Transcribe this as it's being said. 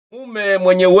Mume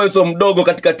mwenye uwezo mdogo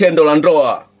katika tendo la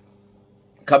ndoa,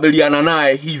 kabiliana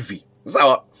naye hivi.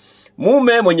 Sawa?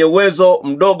 Mume mwenye uwezo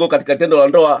mdogo katika tendo la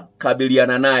ndoa,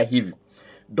 kabiliana naye hivi.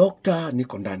 Dokta,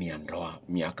 niko ndani ya ndoa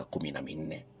miaka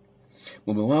 14.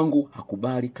 Mume wangu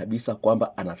hakubali kabisa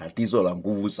kwamba ana tatizo la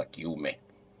nguvu za kiume.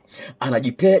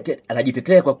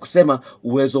 Anajitetea kwa kusema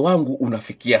uwezo wangu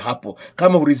unafikia hapo.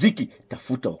 Kama uriziki,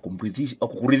 tafuta wa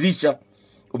kukuridhisha.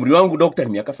 Umri wangu dokta ni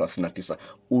miaka 39.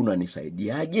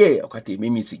 Unanisaidiaje wakati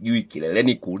mimi sijui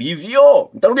kileleni kulivyo?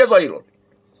 Nitarudia swali hilo.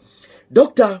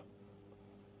 Dokta,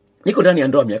 niko ndani ya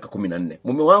ndoa miaka 14.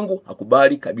 Mume wangu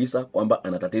hakubali kabisa kwamba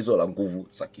ana tatizo la nguvu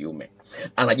za kiume.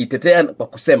 Anajitetea kwa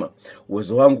kusema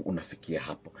uwezo wangu unafikia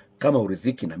hapo. Kama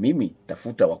uriziki na mimi,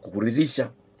 tafuta wa kukuridhisha.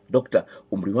 Dokta,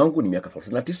 umri wangu ni miaka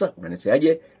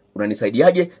 39.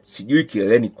 Unanisaidiaje? Sijui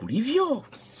kileleni kulivyo.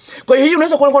 Kwa hiyo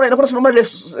unaweza kuona inakuwa sambamba ile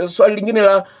swali lingine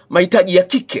la mahitaji ya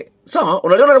kike. Sawa?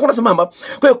 Unaliona inakuwa sambamba.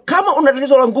 Kwa hiyo kama una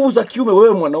tatizo la nguvu za kiume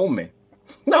wewe mwanaume,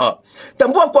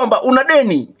 tambua kwamba una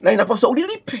deni na inapaswa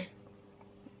ulilipe.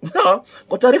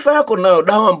 Kwa taarifa yako nayo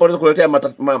dawa ambayo inaweza kuletea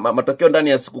matokeo ndani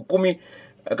ya siku 10,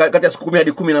 kati ya siku 10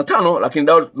 hadi 15, lakini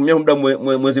dawa tutumia muda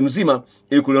mwezi mzima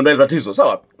ili kuliondoa tatizo.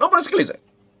 Sawa? Naomba nisikilize.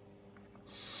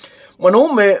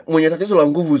 Mwanaume mwenye tatizo la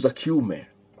nguvu za kiume,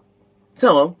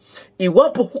 sawa,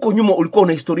 iwapo huko nyuma ulikuwa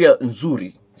una historia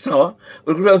nzuri, sawa,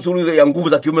 ulikuwa nzuri ya nguvu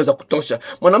za kiume za kutosha,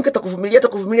 mwanamke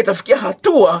atakuvumilia atafikia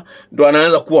hatua ndo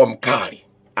anaanza kuwa mkali.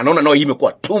 Anaona nao hii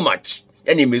imekuwa too much,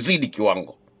 yani imezidi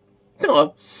kiwango.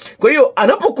 Sawa? Kwa hiyo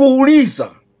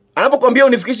anapokuambia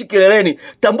unifikishi kileleni,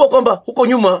 tambua kwamba huko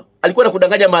nyuma alikuwa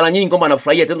anakudanganya mara nyingi kwamba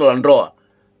anafurahia tendo la ndoa.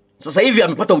 Sasa hivi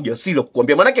amepata ujasiri wa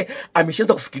kukuambia, maana yake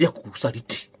ameshaanza kufikiria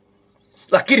kukusaliti.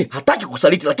 Lakini hataki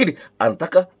kukusaliti, lakini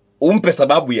anataka umpe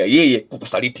sababu ya yeye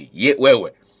kukusaliti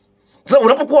wewe. Sasa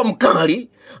unapokuwa mkali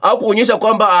au kuonyesha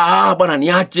kwamba bwana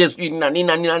niache sijui na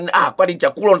nini kwani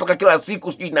chakula unataka kila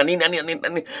siku sijui na nini,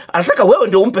 anataka wewe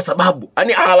ndio umpe sababu.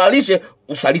 Yaani ahalalishe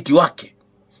usaliti wake.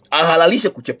 Ahalalishe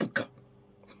kuchepuka.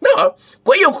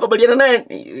 Kwa hiyo kukabiliana naye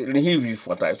ni hivi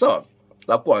ifuatayo. Sawa?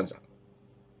 La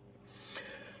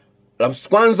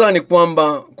kwanza ni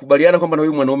kwamba kubaliana kwamba na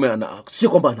huyu mwanaume sio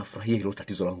kwamba anafurahia hilo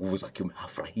tatizo la nguvu za kiume.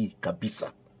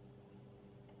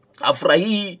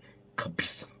 Hafurahii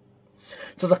kabisa.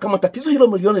 Sasa kama tatizo hilo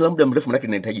mliona la muda mrefu, manake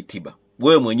linahitaji tiba,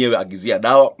 wewe mwenyewe agizia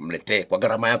dawa, mletee kwa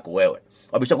gharama yako wewe.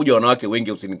 Wameshakuja wanawake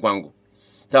wengi usini kwangu.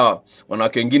 Sawa?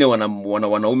 Wanawake wengine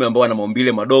wanaume ambao wana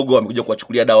maumbile madogo wamekuja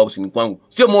kuwachukulia dawa usini kwangu.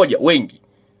 Sio moja, wengi.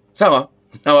 Sawa?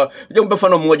 Ndio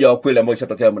mfano mmoja wa kweli ambao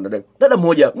ishatokea dada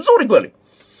mmoja mzuri kweli.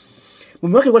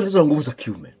 Mume wake kwa tatizo la nguvu za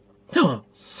kiume. Sawa?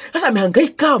 Sasa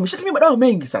amehangaika, ameshatumia madawa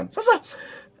mengi sana. Sasa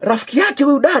rafiki yake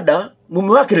huyu dada, mume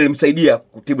wake nilimsaidia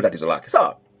kutibu tatizo lake.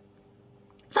 Sawa?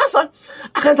 Sasa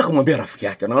akaanza kumwambia rafiki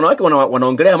yake, na wanawake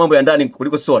wanaongelea mambo ya ndani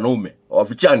kuliko sisi wanaume,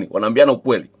 wafichani, wanaambiana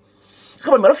ukweli.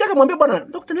 Kama rafiki yake amwambia, bwana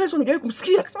Dr. Nelson hujawahi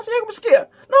kumsikia? Akasema sijawahi kumsikia.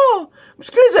 No,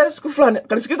 msikilize siku fulani.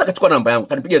 Akanisikiliza, akachukua namba yangu,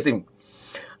 akanipigia simu.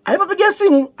 Alipopigia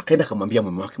simu, akaenda akamwambia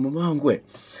mume wake, mume wangu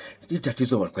hili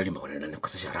tatizo kwa kweli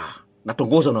linakosesha raha.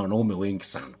 Natongoza na wanaume wengi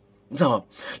sana. Sawa?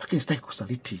 Lakini sitaki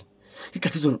kusaliti. Hii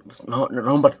tatizo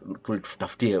naomba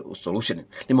tutafutie solution.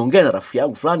 Nimeongea na rafiki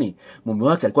yangu fulani, mume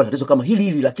wake alikuwa na tatizo kama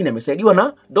hili lakini amesaidiwa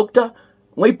na Dr.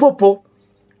 Mwaipopo.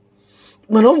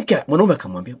 Mwanaume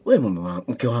akamwambia, wewe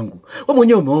mke wangu, wewe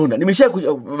mwenyewe umeona,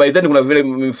 baadhi kuna vile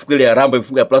mifuko ile ya rambo,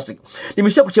 mifuko ya plastic.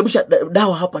 Nimeshakuchemsha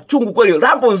dawa hapa chungu kweli,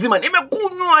 rambo nzima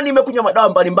nimekunywa madawa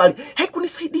mbalimbali.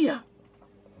 Haikunisaidia.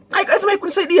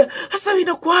 Haikunisaidia. Sasa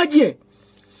inakuaje?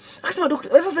 Akasema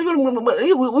daktari, sasa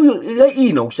hii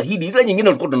ina ushahidi. Zile nyingine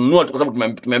ulikuwa unanunua kwa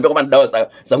sababu tumeambiwa kwamba dawa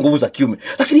za nguvu za kiume.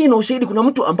 Lakini hii ina ushahidi, kuna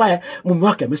mtu ambaye mume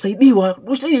wake amesaidiwa.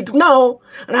 Ushahidi tunao.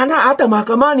 Na hata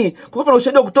mahakamani kukupa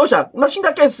ushahidi wa kutosha,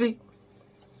 unashinda kesi.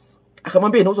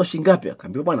 Akamwambia inauzwa shilingi ngapi?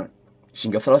 Akamwambia bwana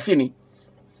shilingi 30.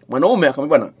 Mwanaume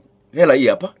akamwambia bwana hela hii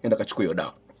hapa, nenda kachukua hiyo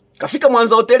dawa. Kafika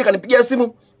Mwanza hoteli, kanipigia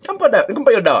simu,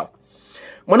 nikampa hiyo dawa.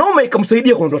 Mwanaume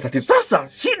ikamsaidia kuondoa tatizo. Sasa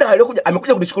shida aliyokuja,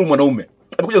 amekuja kunishukuru mwanaume.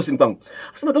 Amekuja usini kwangu.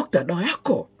 Akasema daktari, dawa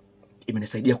yako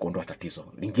imenisaidia kuondoa tatizo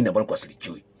lingine ambalo kwa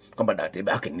silijui. Kwamba dawa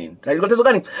yake ni nini? Tatizo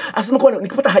gani? Akasema kwa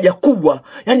nikipata haja kubwa,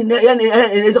 yani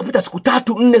inaweza kupita siku 3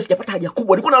 4 sijapata haja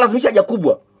kubwa. Nilikuwa nalazimisha haja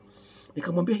kubwa.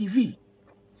 Nikamwambia hivi,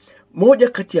 moja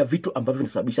kati ya vitu ambavyo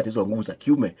vinasababisha tatizo la nguvu za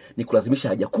kiume ni kulazimisha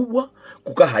haja kubwa,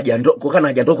 kukaa na haja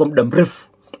ndogo kwa muda mrefu,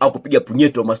 au kupiga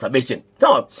punyeto, masturbation.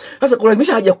 Sawa? Sasa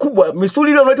kulazimisha haja kubwa,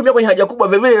 misuli ile unayotumia kwenye haja kubwa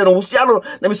vile ina uhusiano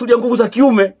na misuli ya nguvu za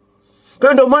kiume. Kwa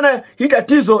hiyo ndio maana hii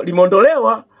tatizo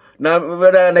limeondolewa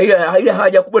na ile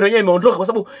haja kubwa yenyewe imeondoka, kwa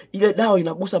sababu ile dawa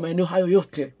inagusa maeneo hayo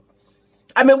yote.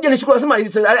 Amekuja nishukuru, akasema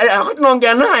wakati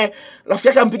naongea naye rafiki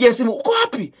yake ampigia simu, uko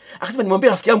wapi? Akasema nimwambie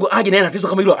rafiki yangu aje naye tatizo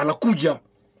kama hilo anakuja.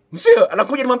 Sio,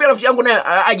 anakuja nimwambie rafiki yangu naye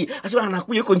aje. Akasema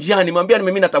anakuja yuko njiani, nimwambia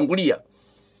mimi natangulia.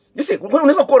 Nisi,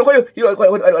 unaweza kuona kwa hiyo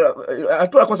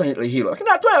hatua kwanza hilo. Lakini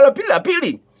hatua la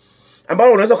pili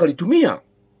ambalo unaweza kulitumia,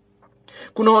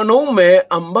 kuna wanaume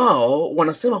ambao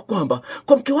wanasema kwamba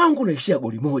kwa mke wangu naishia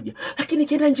goli moja, lakini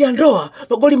kienda nje ya ndoa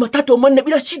magoli 3 au 4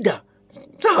 bila shida.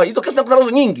 Sawa, hizo kesi nakutana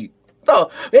nazo nyingi.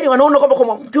 Sawa, yaani wanaona kwamba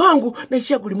kwa mke wangu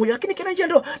naishia goli moja, lakini kienda nje ya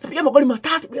ndoa napiga magoli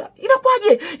 3 bila.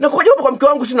 Inakuaje? Inakuaje kwa mke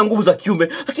wangu sina nguvu za kiume,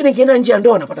 lakini kienda nje ya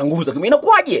ndoa napata nguvu za kiume?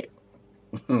 Inakuaje?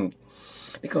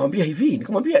 Nikamwambia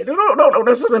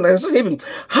sasa hivi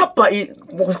hapa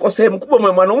kwa sehemu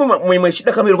kubwa mwanaume mwenye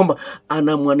shida kama ile kwamba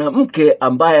ana mwanamke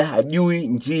ambaye hajui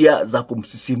njia za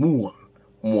kumsisimua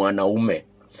mwanaume.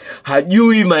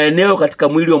 Hajui maeneo katika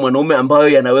mwili wa mwanaume ambayo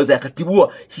yanaweza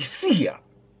yakatibua hisia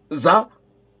za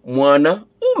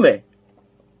mwanaume.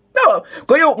 Sawa.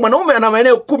 Kwa hiyo mwanaume ana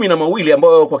maeneo 12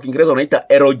 ambayo kwa Kiingereza wanaita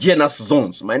erogenous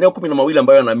zones. Maeneo 12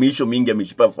 ambayo yana miisho mingi ya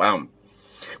mishipa fahamu.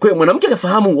 Kwa hiyo mwanamke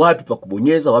akafahamu wapi pa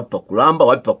kubonyeza, wapi pa kulamba,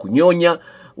 wapi pa kunyonya,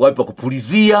 wapi pa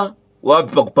kupulizia,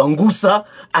 wapi pa kupangusa.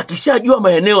 Akishajua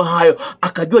maeneo hayo,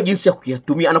 akajua jinsi ya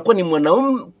kuyatumia, anakuwa ni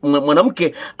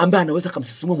mwanamke ambaye anaweza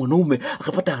kumsisimua mwanaume,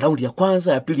 akapata raundi ya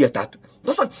kwanza, ya pili, ya tatu.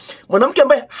 Sasa mwanamke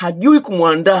ambaye hajui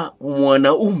kumwandaa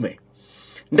mwanaume,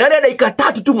 ndani ya dakika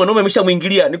 3 tu mwanaume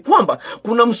ameshamuingilia. Ni kwamba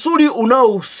kuna msuli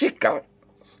unaohusika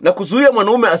na kuzuia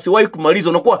mwanaume asiwahi kumaliza,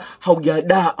 unakuwa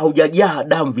haujajaa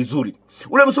damu vizuri.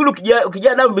 Ule msuli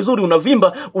ukijaa damu vizuri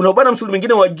unavimba, unabana msuli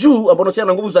mwingine wa juu ambao unaachana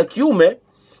na nguvu za kiume,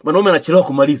 mwanaume anachelewa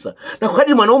kumaliza. Na kwa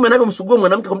kadri mwanaume anavyomsugua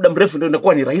mwanamke kwa muda mrefu, ndio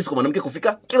inakuwa ni rahisi kwa mwanamke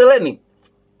kufika kileleni.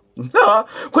 Sawa?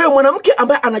 Kwa hiyo mwanamke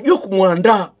ambaye anajua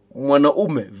kumwandaa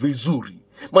mwanaume vizuri,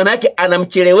 maana yake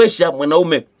anamchelewesha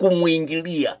mwanaume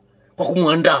kumuingilia kwa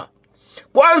kumwandaa.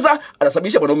 Kwanza,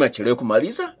 anasababisha mwanaume achelewe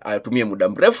kumaliza, atumie muda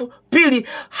mrefu. Pili,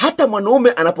 hata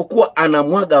mwanaume anapokuwa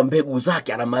anamwaga mbegu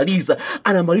zake,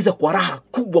 anamaliza kwa raha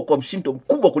kubwa, kwa mshindo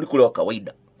mkubwa kuliko ule wa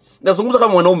kawaida. Nazungumza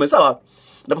kama mwanaume, sawa?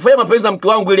 Napofanya mapenzi na mke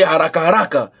wangu ile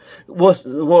haraka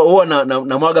huwa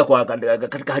na mwaga kwa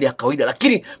katika hali ya kawaida,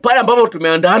 lakini pale ambapo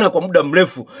tumeandaana kwa muda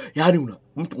mrefu, yani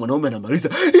mwanaume anamaliza,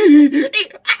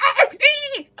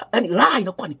 yani raha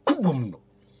inakuwa ni kubwa mno.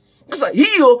 Sasa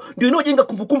hiyo ndio inayojenga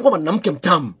kumbukumbu kwamba na mke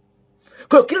mtamu.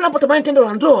 Kwa hiyo kila ninapotamani tendo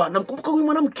la ndoa namkumbuka huyu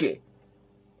mwanamke.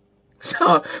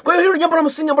 Sawa? Kwa hiyo hilo jambo la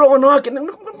msingi ambalo wanawake,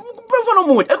 mfano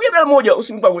mmoja, dada mmoja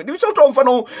usimpangue. Nimeshatoa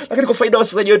mfano lakini kwa faida ya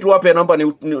wasikilizaji wetu wapi, naomba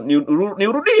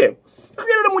niurudie.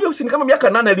 Dada mmoja kama miaka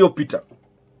 8 iliyopita.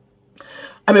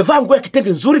 Amevaa nguo ya kitenge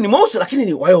nzuri, ni mweusi, lakini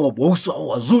ni wao weusi au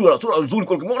wazuri, wala sura nzuri,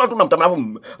 kwa kimona tu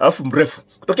namtamani alafu mrefu.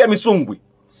 Kutokea Misungwi.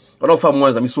 Wanaofahamu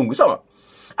Mwanza Misungwi, sawa?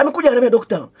 Amekuja ananiambia,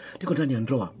 daktari, niko ndani ya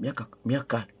ndoa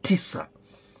miaka 9.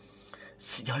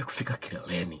 Sijawahi kufika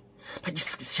kileleni.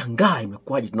 Najishangaa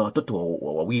imekuaje, tuna watoto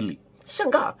wawili.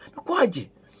 Shangaa, imekuaje?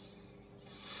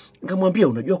 Nikamwambia,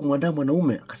 unajua kumwandaa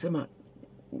mwanaume? Akasema,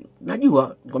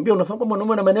 najua. Nikamwambia, unafahamu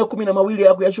mwanaume na maeneo 12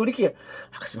 ya kuyashughulikia?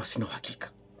 Akasema, sina uhakika.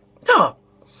 Sawa.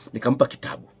 Nikampa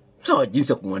kitabu. Sawa,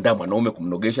 jinsi ya kumwandaa mwanaume,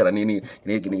 kumnogesha na nini,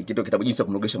 kitabu jinsi ya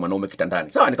kumnogesha mwanaume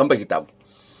kitandani. Sawa, nikampa kitabu.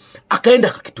 Akaenda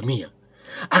akakitumia.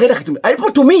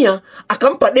 Alipotumia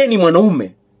akampa deni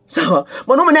mwanaume. Sawa?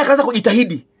 Mwanaume naye akaanza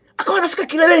kujitahidi. Akawa anafika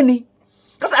kileleni.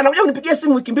 Sasa anakuja kunipigia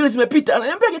simu wiki 2 zimepita.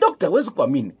 Ananiambia, daktari, huwezi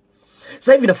kuamini.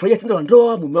 Sasa hivi nafurahia tendo la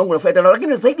ndoa, mume wangu anafurahia tendo,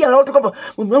 lakini zaidi ya yote kwamba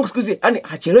mume wangu siku hizi yani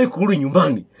hachelewi kurudi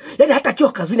nyumbani. Yaani hata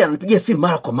akiwa kazini ananipigia simu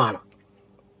mara kwa mara.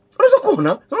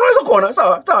 Unaweza kuona?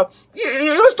 Sawa.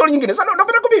 Hiyo story nyingine. Sasa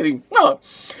napenda kubibi. No.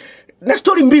 Na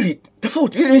story 2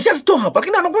 tofauti. Nimeshazitoa hapa,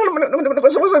 lakini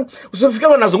usifikiri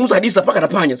kama nazungumza hadithi hapa na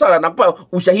panya. Sawa, nakupa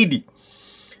ushahidi.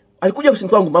 Alikuja ofisini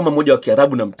kwangu mama mmoja wa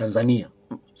Kiarabu na Mtanzania.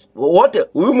 Wote,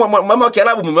 huyu mama wa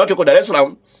Kiarabu mume wake yuko Dar es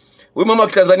Salaam. Huyu mama wa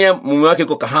Kitanzania mume wake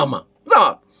yuko Kahama.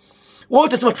 Sawa?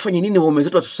 Wote sema tufanye nini waume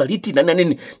zetu watusaliti na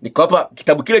nini? Nikawapa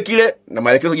kitabu kile na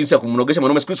maelekezo jinsi ya kumnogesha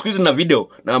mwanaume. Siku hizi na video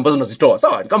na ambazo nazitoa.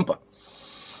 Sawa, nikampa.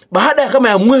 Baada kama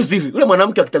ya mwezi hivi, yule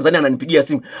mwanamke wa Kitanzania ananipigia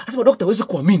simu. Anasema, daktari, huwezi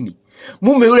kuamini.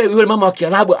 Mume yule mama wa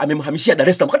Kiarabu amemhamishia Dar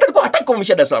es Salaam. Hata alikuwa hataki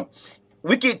kumhamishia Dar es Salaam.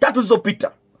 Wiki 3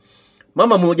 zilizopita.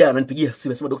 Mama mmoja ananipigia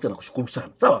simu, anasema, daktari, nakushukuru sana.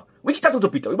 Sawa? Wiki 3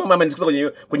 zilizopita. Yule mama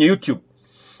amenisikiza kwenye YouTube.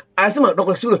 Anasema,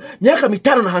 daktari, miaka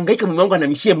 5 nahangaika mume wangu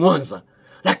anamishie Mwanza.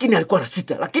 Lakini alikuwa na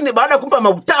sita. Lakini baada ya kumpa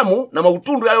mautamu na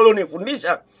mautundu yale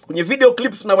alionifundisha kwenye video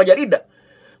clips na majarida,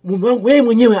 mume wangu yeye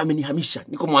mwenyewe amenihamisha.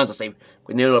 Niko Mwanza sasa hivi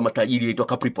kwenye eneo la matajiri inaitwa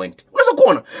Capri Point. Unaweza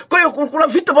kuona. Kwa hiyo kuna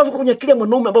vitu ambavyo kwenye kile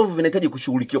mwanaume ambavyo vinahitaji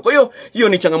kushughulikiwa. Kwa hiyo hiyo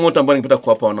ni changamoto ambayo ningependa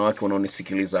kuwapa wanawake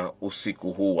wanaonisikiliza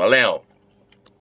usiku huu wa leo.